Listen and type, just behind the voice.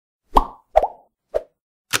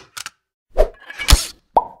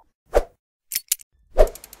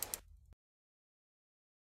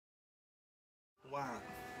ว่า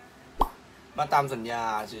มาตามสัญญา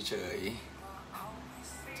เฉย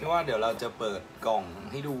ๆที่ว่าเดี๋ยวเราจะเปิดกล่อง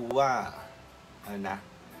ให้ดูว่าอะไรนะ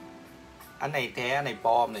อันไหนแท้อันไหนป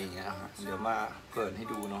ลอมอะไรอย่างเงี้ยครับเดี๋ยวมาเปิดให้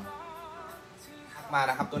ดูเนาะมา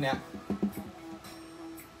นะครับตัวเนี้ย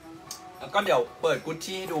แล้วก็เดี๋ยวเปิดกุช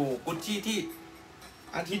ชี่ให้ดูกุชชี่ที่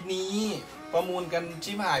อาทิตย์นี้ประมูลกัน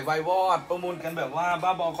ชิบหายวายวอดประมูลกันแบบว่าบ้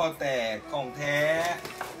าบอคอแตกของแท้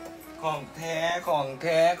ของแท้ของแ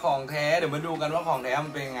ท้ของแท้เดี๋ยวมาดูกันว่าของแท้มั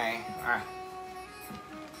นเป็นยังไงอ่ะ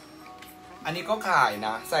อันนี้ก็ขายน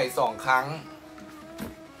ะใส่2 ครั้ง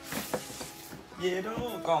เยโด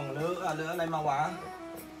กล่องเลอะเลอะอะไรมาวะ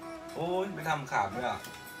โอ้ยไปทำขาดด้วยอ่ะ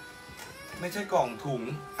ไม่ใช่กล่องถุง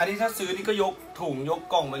อันนี้ถ้าซื้อนี่ก็ยกถุงยก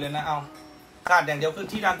กล่องไปเลยนะเอาขาดอย่างเดียวคือ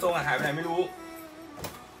ที่ด้านตรงหายไปไหนไม่รู้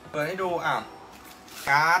เปิดให้ดูอ่ะ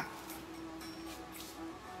การ์ด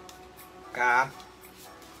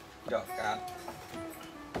เดี๋ยวการ์ด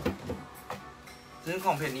ซื้อข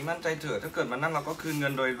องเพจนี้มั่นใจเถอะถ้าเกิดมานั่งเราก็คืนเงิ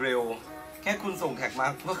นโดยเร็วแค่คุณส่งแท็กมา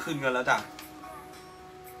ก็คืนเงินแล้วจ้ะ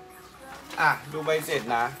อ่ะดูใบเสร็จ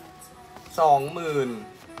นะ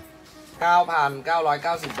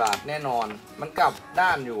 29,990 บาทแน่นอนมันกลับด้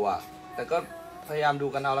านอยู่อ่ะแต่ก็พยายามดู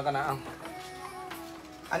กันเอาแล้วกันนะเอา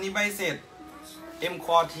อันนี้ใบเสร็จMค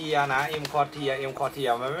อเทียนะ Mคอเทีย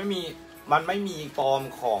มันไม่มีปลอม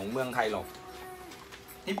ของเมืองไทยหรอก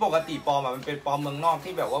ที่ปกติปลอมอ่ะมันเป็นปลอมเมืองนอก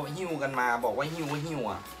ที่แบบว่าหิ้วกันมาบอกว่าหิ้ว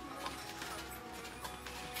อ่ะ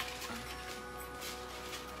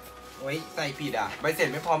โอ้ยใส่ผิดอ่ะใบเสร็จ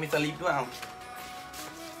ไม่พอมีสลิปด้วยเ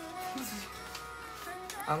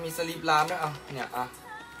อามีสลิปร้านด้วยเอาเนี่ย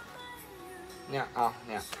เ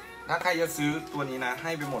นี่ยถ้าใครจะซื้อตัวนี้นะใ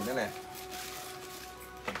ห้ไปหมดนี่แหละ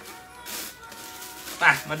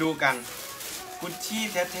มาดูกันกุชชี่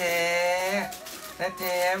แ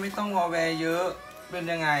ท้ไม่ต้องวอแวร์เยอะเป็น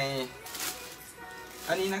ยังไง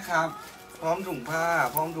อันนี้นะครับพร้อมถุงผ้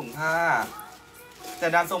าแต่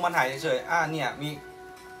ด้านทรงมันหายเฉยๆเนี่ยมี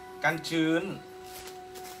กันชื้น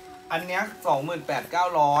อันเนี้ย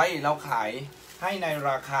 28,900 เราขายให้ใน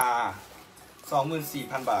ราคา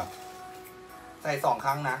 24,000 บาทใส่2 ค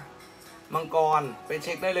รั้งนะมังกรไปเ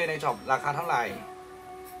ช็คได้เลยในช็อปราคาเท่าไหร่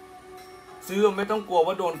ซื้อไม่ต้องกลัว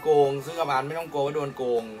ว่าโดนโกงซื้อกับร้านไม่ต้องกลัวว่าโดนโก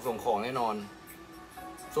งส่งของแน่นอน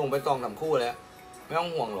ส่งไป2-3 คู่แล้วไม่ต้อ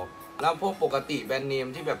งห่วงหรอกแล้วพวกปกติแบรนด์เนม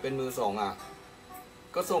ที่แบบเป็นมือสอง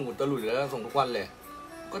ก็ส่งอุตลุดแล้วส่งทุกวันเลย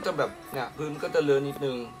ก็จะแบบเนี่ยพื้นก็จะเลอะนิด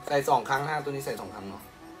นึงใส่2 ครั้งตัวนี้ใส่2 ครั้งเนาะ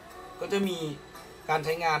ก็จะมีการใ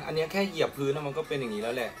ช้งานอันนี้แค่เหยียบพื้นมันก็เป็นอย่างนี้แ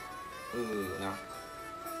ล้วแหละนะ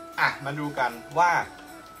มาดูกันว่า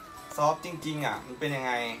ซอฟจริงๆมันเป็นยังไ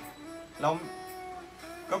งแล้ว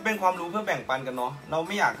ก็เป็นความรู้เพื่อแบ่งปันกันเนาะเราไ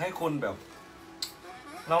ม่อยากให้คนแบบ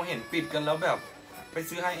เราเห็นปิดกันแล้วแบบไป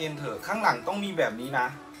ซื้อไฮเอ็นเถอะข้างหลังต้องมีแบบนี้นะ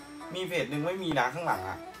มีเพจหนึ่งไม่มีนะข้างหลัง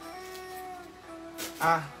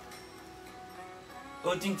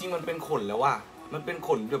จริงๆมันเป็นขนแล้วว่ะมันเป็นข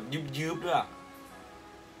นแบบยืบด้วย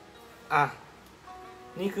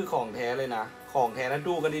นี่คือของแท้เลยนะของแท้นะ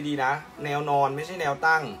ดูกันดีๆนะแนวนอนไม่ใช่แนว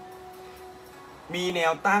ตั้งมีแน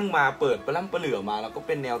วตั้งมาเปิดปล้ำปเหลือมาแล้วก็เ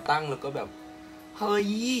ป็นแนวตั้งแล้วก็แบบเฮ้ย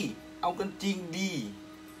เอากันจริงดี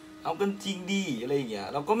อะไรอย่างเงี้ย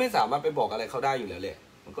เราก็ไม่สามารถไปบอกอะไรเขาได้อยู่แล้วแหละ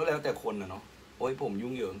มันก็แล้วแต่คนนะเนาะโอ้ยผม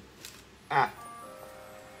ยุ่งเหยิง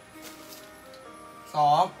ซ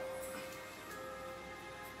อฟ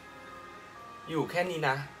อยู่แค่นี้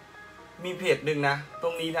นะมีเพจหนึ่งนะตร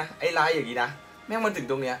งนี้นะไอ้ไลน์อย่างนี้นะแม่งมาถึง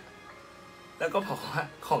ตรงเนี้ยแล้วก็บอกว่า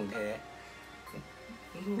ของแท้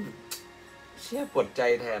เชี่ยปวดใจ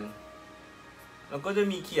แทนแล้วก็จะ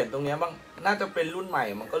มีเขียนตรงนี้บ้างน่าจะเป็นรุ่นใหม่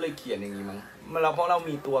มันก็เลยเขียนอย่างนี้มั้งเพราะเรา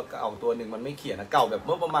มีตัวเก่าตัวหนึ่งมันไม่เขียนนะเก่าแบบเ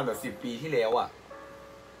มื่อประมาณแบบ10 ปีที่แล้ว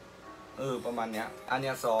ประมาณเนี้ยอันเ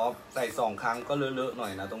นี้ยซอฟใส่2 ครั้งก็เลอะๆหน่อ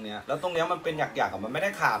ยนะตรงเนี้ยแล้วตรงเนี้ยมันเป็นหยักๆมันไม่ได้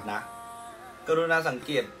ขาดนะกรุณาสังเ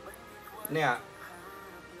กตเนี่ย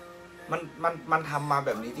มันทำมาแบ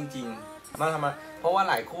บนี้จริงๆมันทำมาเพราะว่า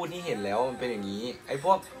หลายคู่ที่เห็นแล้วมันเป็นอย่างนี้เพร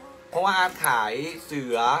าะว่าอาร์ตขายเสื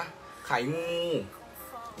อขายงู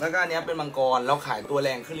แล้วก็อันนี้เป็นมังกรเราขายตัวแร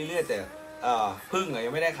งขึ้นเรื่อยๆแต่พึ่งยั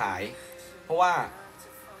งไม่ได้ขายเพราะว่า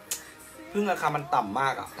พึ่งราคามันต่ำมา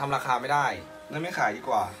กทำราคาไม่ได้งั้นไม่ขายดี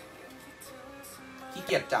กว่าขี้เ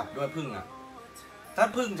กียจจับด้วยพึ่งถ้า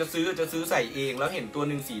พึ่งจะซื้อใส่เองแล้วเห็นตัว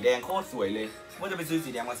หนึ่งสีแดงโคตรสวยเลยว่าจะไปซื้อสี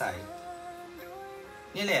แดงมาใส่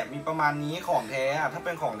นี่แหละมีประมาณนี้ของแท้ถ้าเ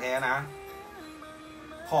ป็นของแท้นะ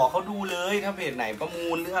ขอเขาดูเลยถ้าเพจไหนประมู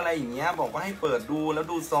ลหรืออะไรอย่างเงี้ยบอกว่าให้เปิดดูแล้ว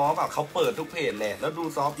ดูซอฟเขาเปิดทุกเพจแหละแล้วดู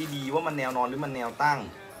ซอฟดีๆว่ามันแนวนอนหรือมันแนวตั้ง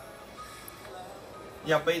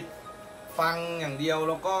อย่าไปฟังอย่างเดียว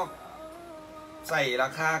แล้วก็ ใส่รา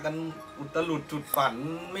คากันอุตลุดจุดฝัน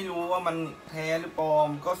ไม่รู้ว่ามันแท้หรือปลอม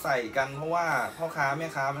ก็ใส่กันเพราะว่าพ่อค้าแม่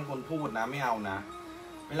ค้าเป็นคนพูดนะไม่เอานะ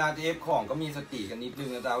เวลาจะเอฟของก็มีสติกันนิดนึง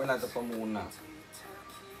นะจ๊ะเวลาจะประมูลอ่ะ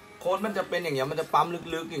โค้ดมันจะเป็นอย่างเงี้ยมันจะปั๊ม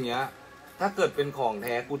ลึกๆอย่างเงี้ยถ้าเกิดเป็นของแ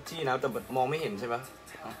ท้กุชชี่นะแต่มองไม่เห็นใช่ไหม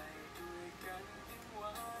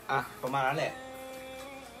อ่ะประมาณนั้นแหละ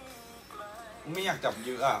ไม่อยากจับเ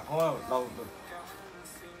ยอะอ่ะเพราะว่าเรา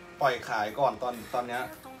ปล่อยขายก่อนตอนเนี้ย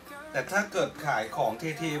แต่ถ้าเกิดขายของเ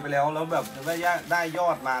ทๆไปแล้วแบบได้ยอ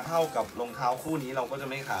ดมาเท่ากับรองเท้าคู่นี้เราก็จะ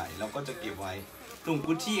ไม่ขายเราก็จะเก็บไว้ถุง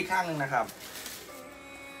กุชชี่ข้างนึงนะครับ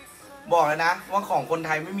บอกเลยนะว่าของคนไท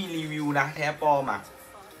ยไม่มีรีวิวนะแท้ปลอมอ่ะ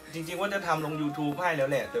จริงๆว่าจะทำลง YouTube ให้แล้ว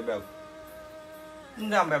แหละแต่แบบ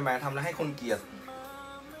ทำแบบทำแล้วให้คนเกลียด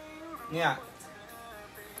เนี่ย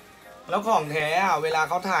แล้วของแท้อ่ะเวลา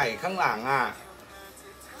เขาถ่ายข้างหลังอ่ะ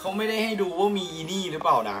เขาไม่ได้ให้ดูว่ามีอีนี่หรือเป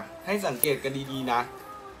ล่านะให้สังเกตกันดีๆนะ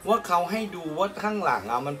ว่าเขาให้ดูว่าข้างหลัง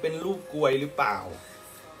อ่ะมันเป็นรูปกลวยหรือเปล่า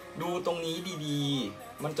ดูตรงนี้ดี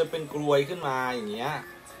ๆมันจะเป็นกลวยขึ้นมาอย่างเงี้ย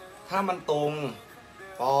ถ้ามันตรง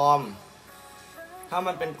ปลอมถ้า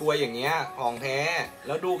มันเป็นกลวยอย่างเงี้ยของแท้แ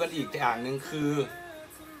ล้วดูกันอีกอย่างหนึ่งคือ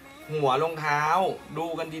หัวรองเท้าดู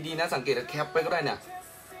กันดีๆนะสังเกตแคปไปก็ได้เนี่ย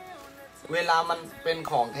เวลามันเป็น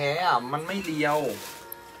ของแท้อ่ะมันไม่เรียว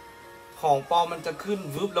ของปลอมมันจะขึ้น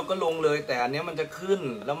วึบแล้วก็ลงเลยแต่อันนี้มันจะขึ้น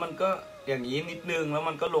แล้วมันก็อย่างนี้นิดนึงแล้ว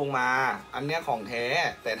มันก็ลงมาอันนี้ของแท้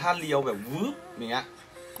แต่ถ้าเรียวแบบวึบเนี้ย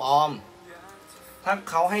ปลอมถ้า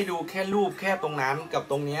เขาให้ดูแค่รูปแค่ตรงนั้นกับ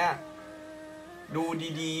ตรงเนี้ยดู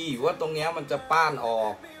ดีๆว่าตรงเนี้ยมันจะป้านออ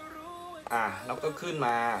กแล้วก็ขึ้นม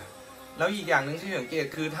าแล้วอีกอย่างหนึ่งที่สังเกต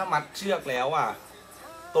คือถ้ามัดเชือกแล้วอ่ะ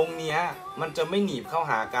ตรงเนี้ยมันจะไม่หนีบเข้า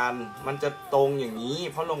หากันมันจะตรงอย่างนี้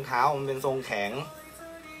เพราะรองเท้ามันเป็นทรงแข็ง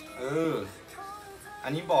อั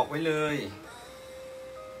นนี้บอกไว้เลย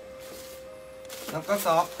แล้วก็ซ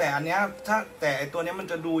อฟแต่อันเนี้ยแต่ไอตัวเนี้ยมัน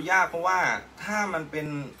จะดูยากเพราะว่าถ้ามันเป็น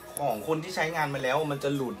ของคนที่ใช้งานมาแล้วมันจะ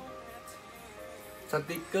หลุดส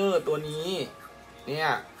ติกเกอร์ตัวนี้เนี่ย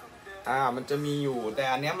มันจะมีอยู่แต่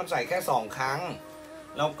อันเนี้ยมันใส่แค่2 ครั้ง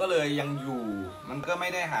เราก็เลยยังอยู่มันก็ไม่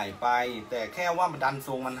ได้หายไปแต่แค่ว่ามันดันท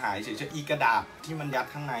รงมันหายเฉยๆอีกระดาษที่มันยัด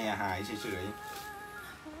ข้างในหายเฉย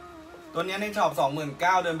ๆตัวนี้ในช็อป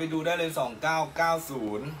 29,000 เดินไปดูได้เลย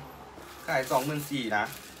 2990 ขาย 24,000 นะ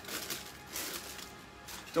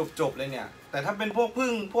จบเลยเนี่ยแต่ถ้าเป็นพวกพึ่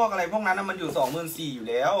งพวกอะไรพวกนั้นมันอยู่ 24,000 อยู่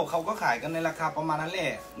แล้วเขาก็ขายกันในราคาประมาณนั้นแหล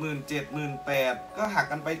ะ 17,000 18,000 ก็หัก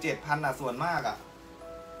กันไป 7,000 ส่วนมาก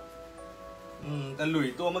แต่หลุย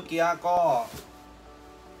ตัวเมื่อกี้ก็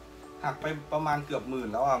หักไปประมาณเกือบ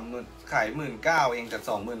10,000แล้วขาย 19,000 เองจาก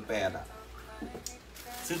 28,000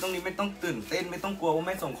 ซื้อตรงนี้ไม่ต้องตื่นเต้นไม่ต้องกลัวว่าไ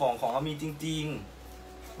ม่ส่งของเขามีจริง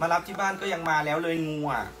ๆมารับที่บ้านก็ยังมาแล้วเลยงู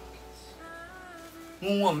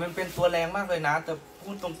มันเป็นตัวแรงมากเลยนะแต่พู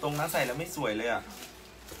ดตรงๆนะใส่แล้วไม่สวยเลย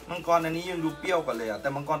มังกรอันนี้ยังดูเปรี้ยวกว่าเลยแต่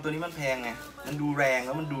มังกรตัวนี้มันแพงไงมันดูแรงแ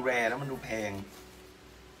ล้วมันดูแรแล้วมันดูแพง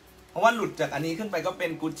เพราะว่าหลุดจากอันนี้ขึ้นไปก็เป็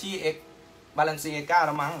น Gucci X Balenciaga แ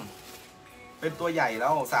ล้วมั้งเป็นตัวใหญ่แล้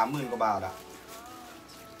ว 30,000 กว่าบาท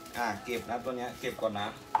เก็บนะตัวเนี้ยเก็บก่อนนะ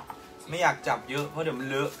ไม่อยากจับเยอะเพราะเดี๋ยวมัน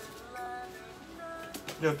เลอะ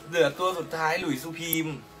เหลือตัวสุดท้ายหลุยส์ซูพีม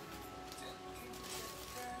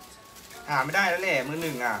หาไม่ได้แล้วแหละมือห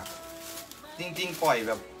นึ่งจริงๆปล่อยแ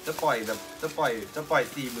บบจะปล่อย 45,000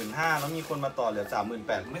 แล้วมีคนมาต่อเหลือ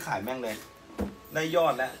 38,000 ไม่ขายแม่งเลยได้ยอ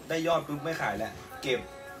ดแล้วได้ยอดปุ๊บไม่ขายแล้วเก็บ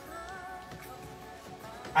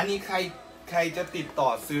อันนี้ใครจะติดต่อ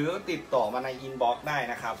ซื้อติดต่อมาในอินบ็อกซ์ได้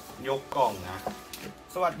นะครับยกกล่องนะ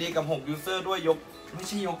สวัสดีกับ6 ยูเซอร์ด้วยไม่ใ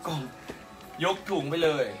ช่ยกกล่องยกถุงไปเล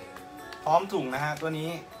ยพร้อมถุงนะฮะตัวนี้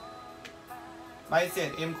ใบเสร็จ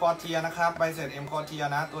M คอเทียนะครับใบเสร็จ M คอเทีย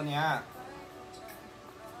นะตัวเนี้ย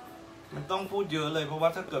มันต้องพูดเยอะเลยเพราะว่า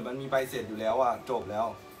ถ้าเกิดมันมีใบเสร็จอยู่แล้วจบแล้ว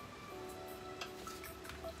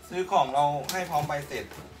ซื้อของเราให้พร้อมใบเสร็จ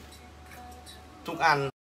ทุกอัน